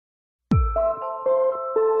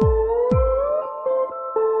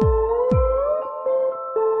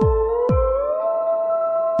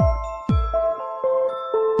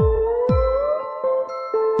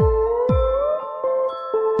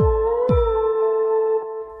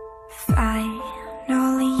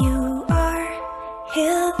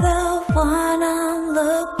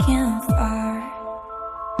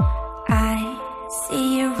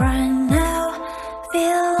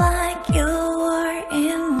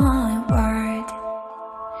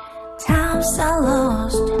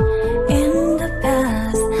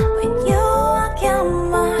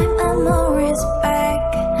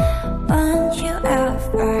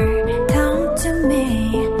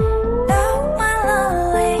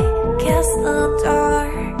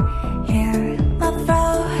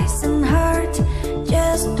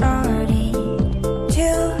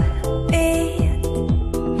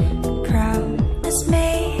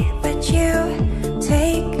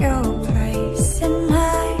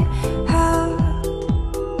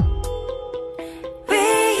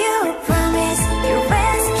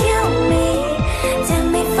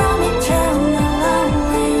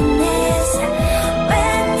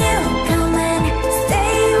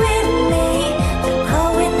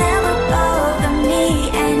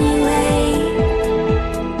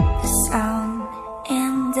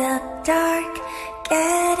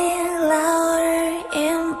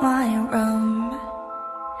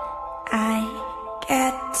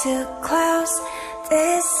too close,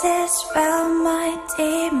 this is where my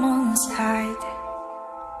demons hide.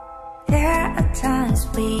 There are times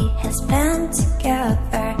we have spent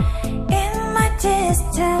together in my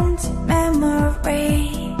distant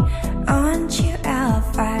memory. Aren't you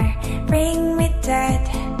ever bring me dead,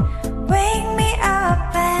 wake me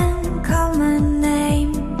up and call my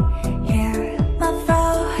name? Hear my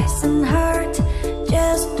voice and heart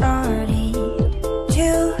just starting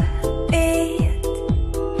to beat.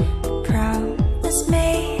 Promise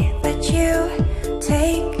me that you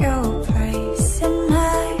take your place in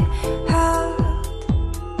my heart.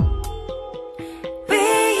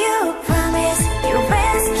 Will you promise you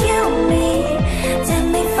rescue me? Take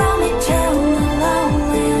me from eternal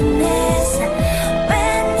loneliness.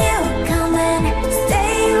 When you come and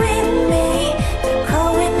stay with me, the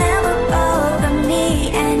cold will never bother me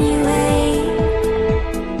anyway.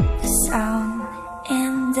 The sound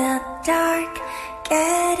in the dark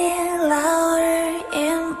getting louder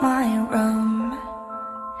in my room.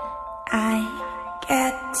 I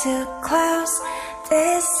get too close,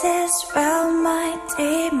 this is where my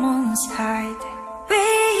demons hide.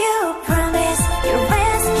 Will you promise you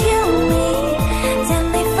rescue me? Take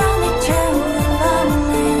me from eternal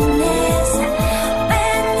loneliness.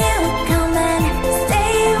 When you come and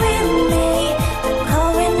stay with me, the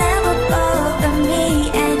cold will never bother me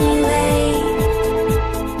anyway.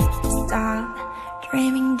 Stop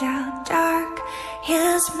dreaming the dark,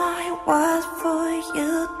 here's my word for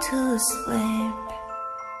you to sleep.